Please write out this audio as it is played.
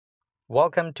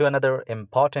Welcome to another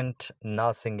important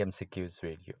nursing MCQs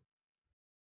video.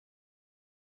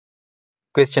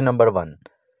 Question number 1.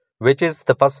 Which is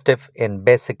the first step in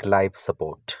basic life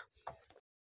support?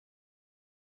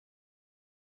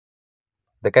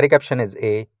 The correct option is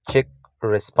A. Check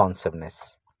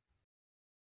responsiveness.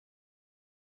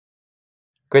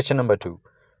 Question number 2.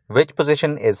 Which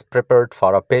position is prepared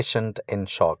for a patient in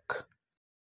shock?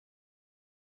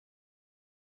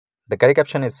 The correct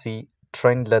option is C.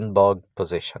 Trendelenburg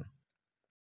position.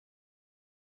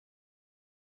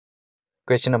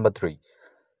 Question number 3.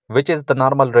 Which is the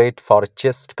normal rate for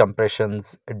chest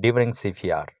compressions during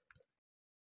CPR?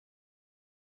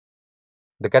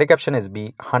 The correct option is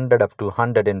B. 100 up to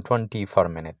 120 per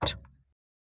minute.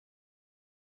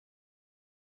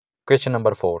 Question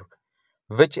number 4.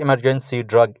 Which emergency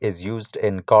drug is used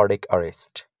in cardiac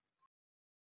arrest?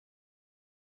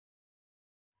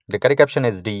 The correct option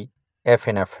is D.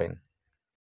 Epinephrine.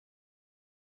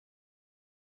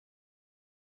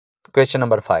 Question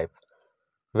number 5.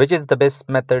 Which is the best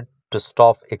method to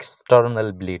stop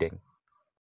external bleeding?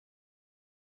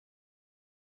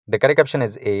 The correct option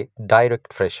is A. Direct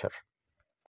pressure.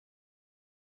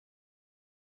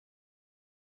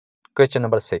 Question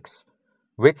number 6.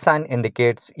 Which sign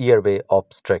indicates airway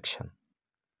obstruction?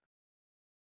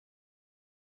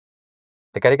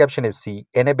 The correct option is C.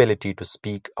 Inability to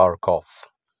speak or cough.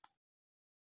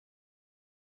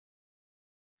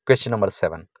 Question number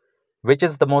 7. Which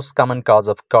is the most common cause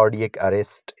of cardiac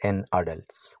arrest in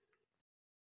adults?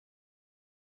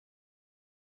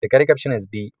 The correct option is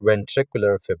B.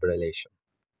 Ventricular fibrillation.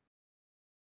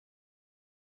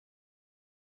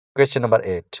 Question number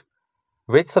 8.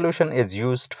 Which solution is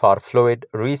used for fluid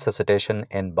resuscitation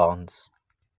in burns?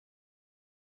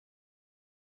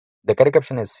 The correct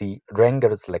option is C.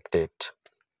 Ranger's lactate.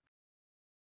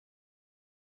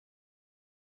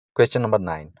 Question number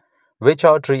 9. Which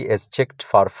artery is checked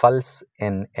for pulse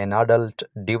in an adult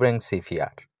during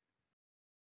CPR?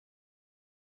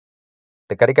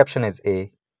 The correct option is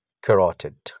A.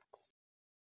 Carotid.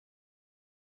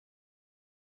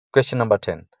 Question number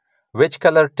 10. Which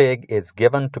color tag is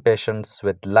given to patients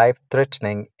with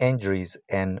life-threatening injuries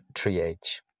in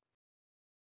triage?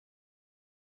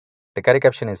 The correct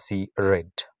option is C.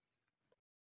 Red.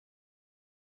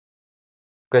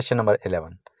 Question number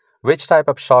 11. Which type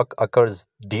of shock occurs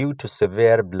due to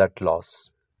severe blood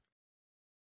loss?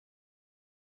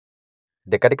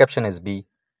 The correct option is B.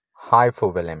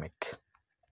 Hypovolemic.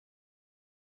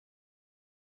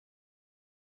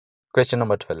 Question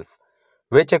number 12.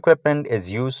 Which equipment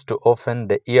is used to open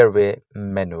the airway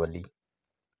manually?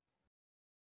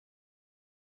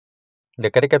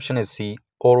 The correct option is C.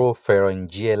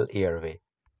 Oropharyngeal airway.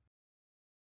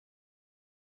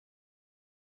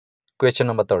 Question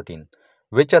number 13.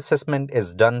 Which assessment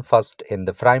is done first in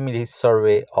the primary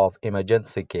survey of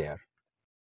emergency care?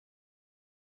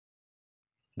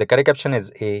 The correct option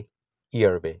is A.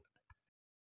 Airway.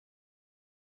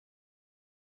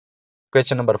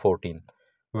 Question number 14.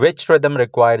 Which rhythm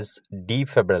requires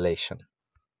defibrillation?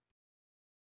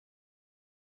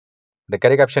 The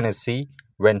correct option is C.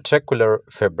 Ventricular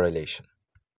fibrillation.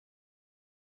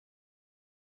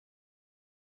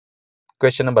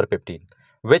 Question number 15.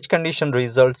 Which condition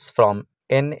results from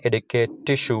inadequate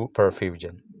tissue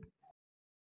perfusion?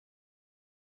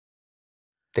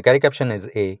 The correct option is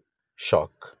A.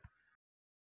 Shock.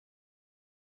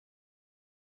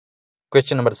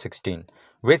 Question number 16.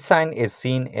 Which sign is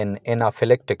seen in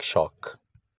anaphylactic shock?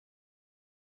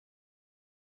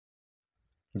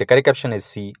 The correct option is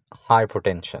C.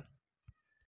 Hypotension.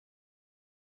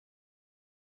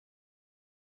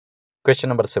 Question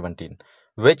number 17.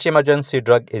 Which emergency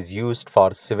drug is used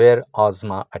for severe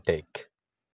asthma attack?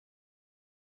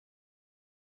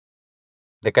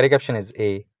 The correct option is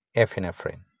A.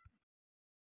 Epinephrine.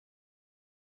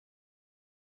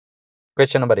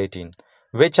 Question number 18.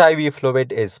 Which IV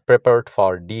fluid is prepared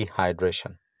for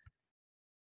dehydration?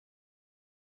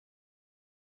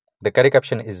 The correct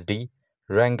option is D.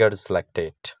 Ranger's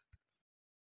lactate.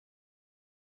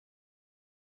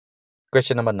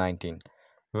 Question number 19.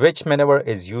 Which maneuver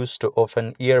is used to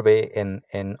open airway in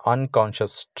an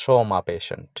unconscious trauma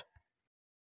patient?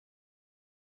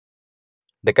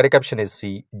 The correct option is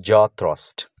C. Jaw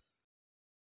thrust.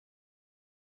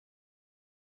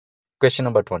 Question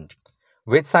number 20.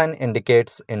 Which sign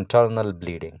indicates internal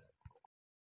bleeding?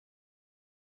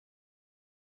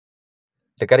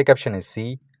 The correct option is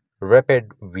C.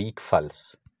 Rapid weak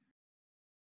pulse.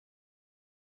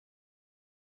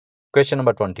 Question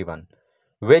number 21.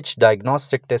 Which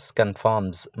diagnostic test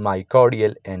confirms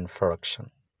myocardial infarction?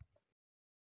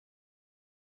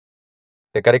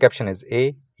 The correct option is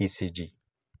A. ECG.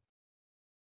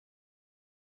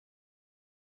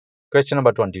 Question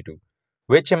number 22.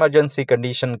 Which emergency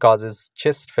condition causes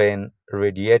chest pain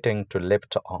radiating to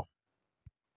left arm?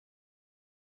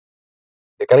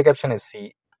 The correct option is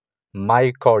C.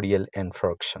 Myocardial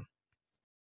infarction.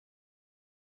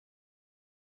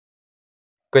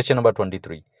 Question number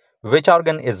 23. Which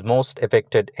organ is most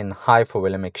affected in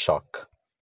hypovolemic shock?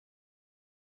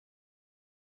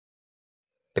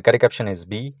 The correct option is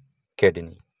B.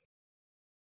 Kidney.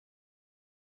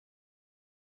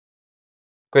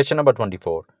 Question number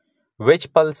 24.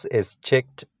 Which pulse is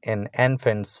checked in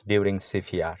infants during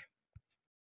CPR?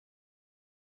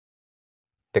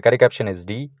 The correct option is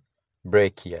D.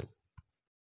 Brachial.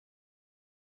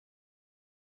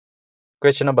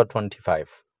 Question number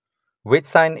 25. Which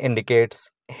sign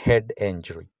indicates head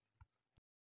injury?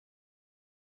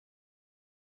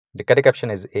 The correct option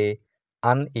is A.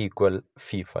 Unequal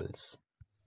fifals.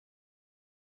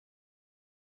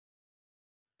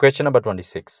 Question number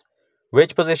 26.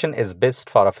 Which position is best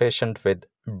for a patient with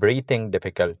breathing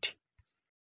difficulty?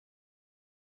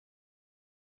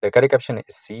 The correct option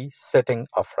is C. Sitting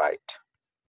upright.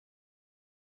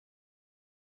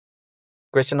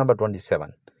 Question number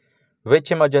 27.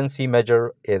 Which emergency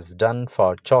measure is done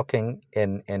for choking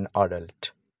in an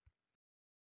adult?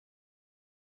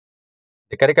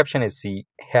 The correct option is C.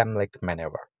 Heimlich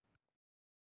maneuver.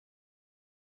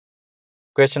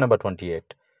 Question number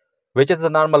 28. Which is the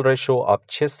normal ratio of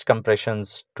chest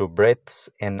compressions to breaths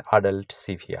in adult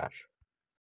CPR?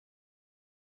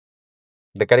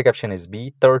 The correct option is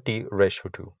B.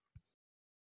 30:2.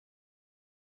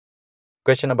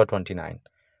 Question number 29.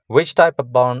 Which type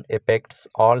of burn affects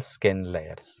all skin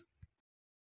layers?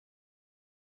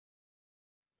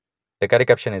 The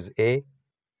correct option is A.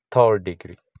 Third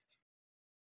degree.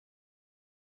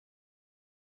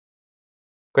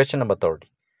 Question number 30.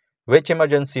 Which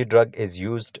emergency drug is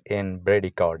used in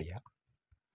bradycardia?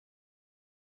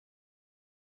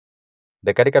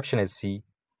 The correct option is C.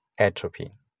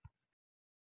 Atropine.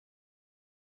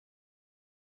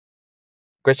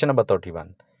 Question number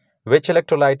 31. Which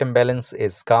electrolyte imbalance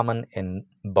is common in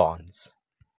burns?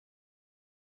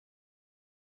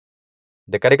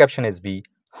 The correct option is B.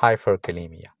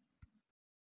 Hyperkalemia.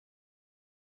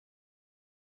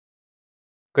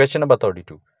 Question number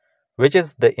 32. Which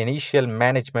is the initial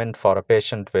management for a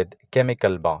patient with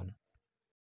chemical burn?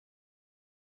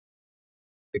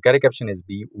 The correct option is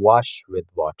B. Wash with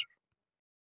water.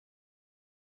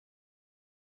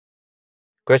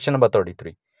 Question number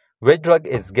 33. Which drug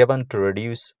is given to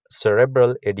reduce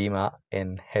cerebral edema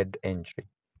in head injury?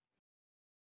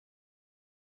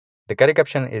 The correct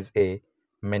option is A.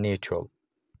 Mannitol.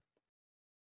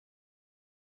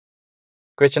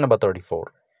 Question number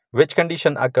 34. Which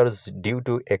condition occurs due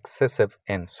to excessive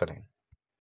insulin?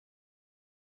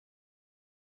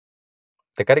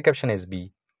 The correct option is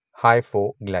B.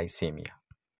 Hypoglycemia.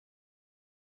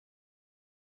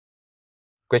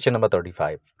 Question number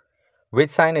 35. Which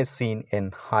sign is seen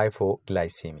in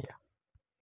hypoglycemia?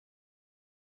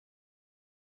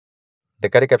 The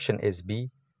correct option is B.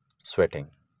 Sweating.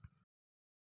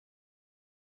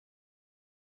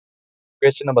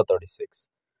 Question number 36.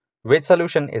 Which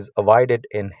solution is avoided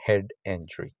in head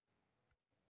injury?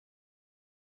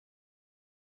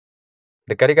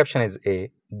 The correct option is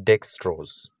A.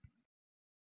 Dextrose.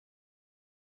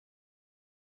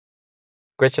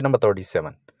 Question number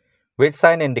 37. Which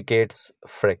sign indicates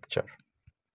fracture?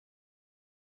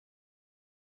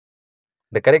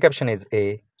 The correct option is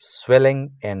A.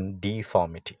 Swelling and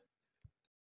deformity.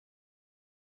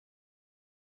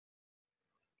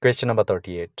 Question number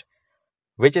 38.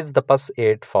 Which is the pus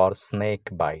aid for snake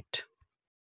bite?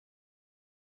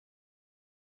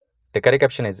 The correct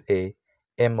option is A.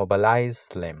 Immobilize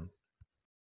limb.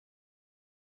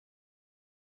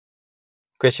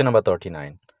 Question number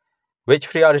 39. Which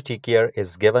priority care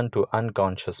is given to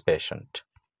unconscious patient?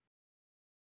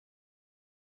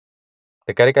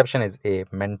 The correct option is A.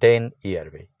 Maintain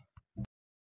airway.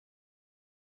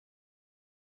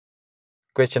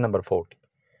 Question number 40.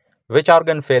 Which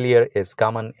organ failure is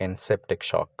common in septic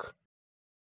shock?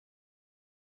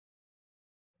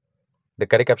 The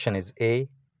correct option is A.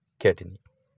 Kidney.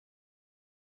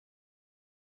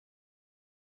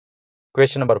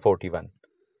 Question number 41.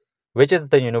 Which is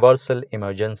the universal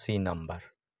emergency number?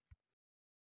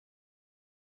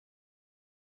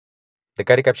 The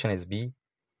correct option is B.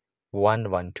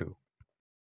 112.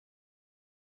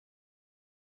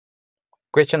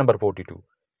 Question number 42.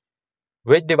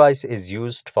 Which device is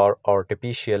used for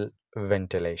artificial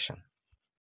ventilation?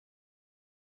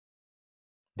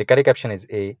 The correct option is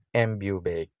A.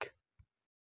 Ambubag.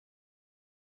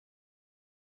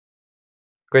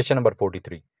 Question number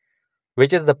 43.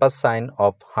 Which is the pus sign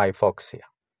of hypoxia?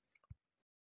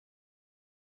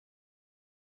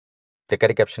 The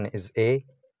correct option is A,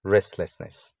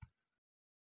 restlessness.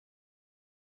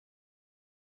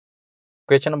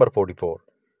 Question number 44.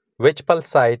 Which pulse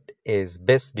site is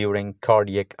best during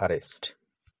cardiac arrest?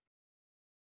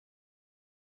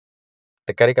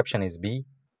 The correct option is B,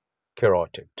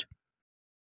 carotid.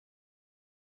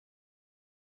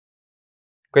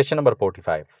 Question number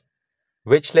 45.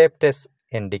 Which lab test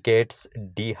indicates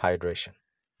dehydration?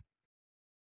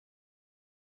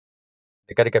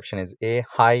 The correct option is A,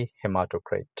 high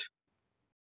hematocrit.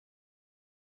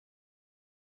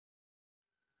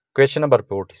 Question number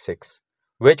 46.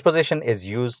 Which position is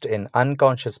used in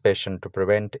unconscious patient to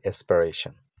prevent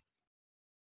aspiration?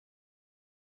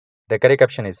 The correct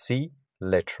option is C,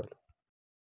 lateral.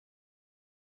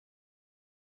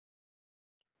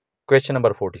 Question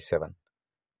number 47.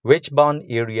 Which bound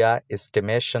area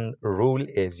estimation rule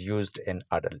is used in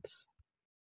adults?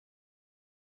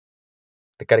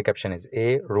 The correct option is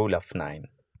A, rule of 9.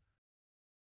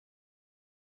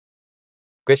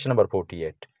 Question number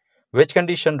 48. Which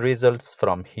condition results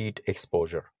from heat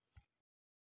exposure?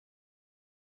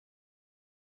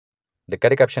 The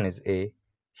correct option is A,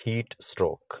 heat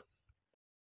stroke.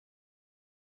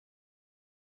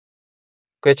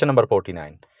 Question number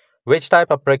 49. Which type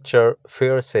of fracture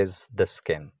pierces the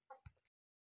skin?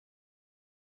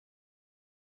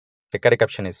 The correct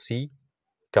option is C,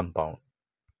 compound.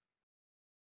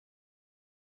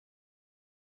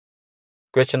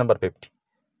 Question number 50.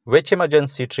 Which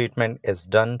emergency treatment is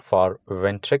done for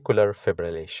ventricular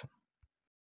fibrillation?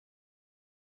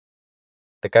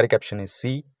 The correct option is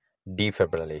C,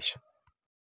 defibrillation.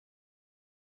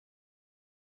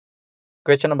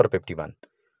 Question number 51.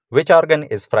 Which organ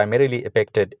is primarily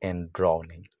affected in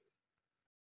drowning?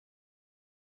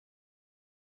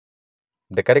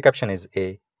 The correct option is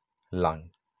A, lung.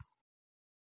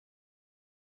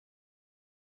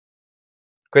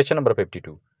 Question number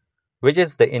 52. Which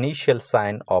is the initial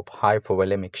sign of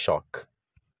hypovolemic shock?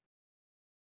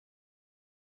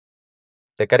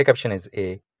 The correct option is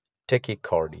A,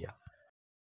 tachycardia.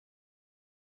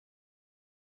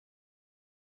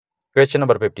 Question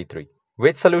number 53.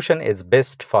 Which solution is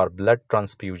best for blood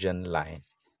transfusion line?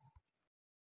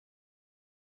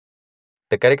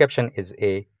 The correct option is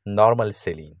A, normal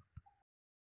saline.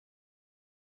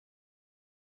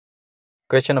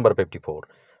 Question number 54.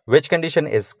 Which condition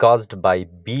is caused by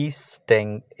bee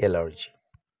sting allergy?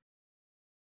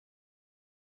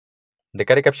 The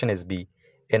correct option is B,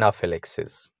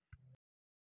 anaphylaxis.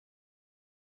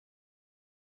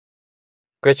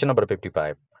 Question number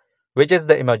 55. Which is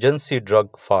the emergency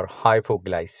drug for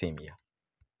hypoglycemia?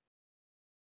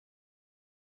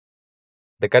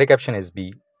 The correct option is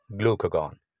B,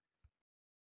 glucagon.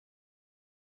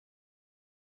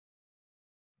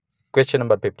 Question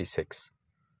number 56.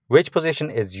 Which position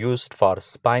is used for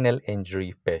spinal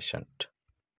injury patient?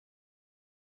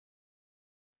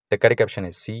 The correct option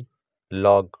is C,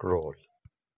 log roll.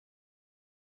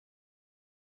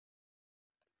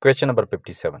 Question number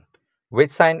 57.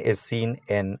 Which sign is seen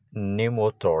in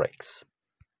pneumothorax?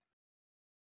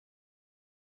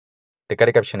 The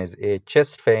correct option is A,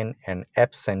 chest pain and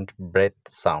absent breath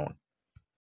sound.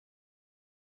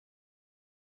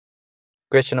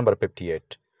 Question number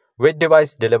 58. Which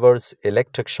device delivers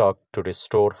electric shock to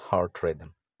restore heart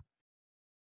rhythm?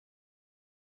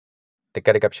 The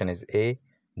correct option is A,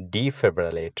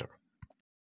 defibrillator.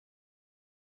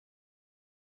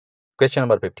 Question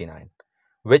number 59.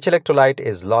 Which electrolyte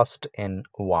is lost in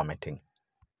vomiting?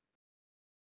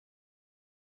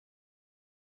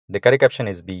 The correct option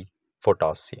is B,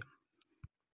 potassium.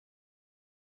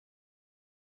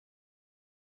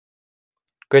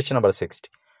 Question number 60.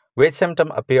 Which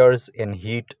symptom appears in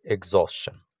heat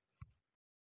exhaustion?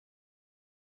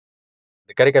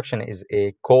 The correct option is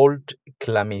A, cold,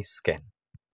 clammy skin.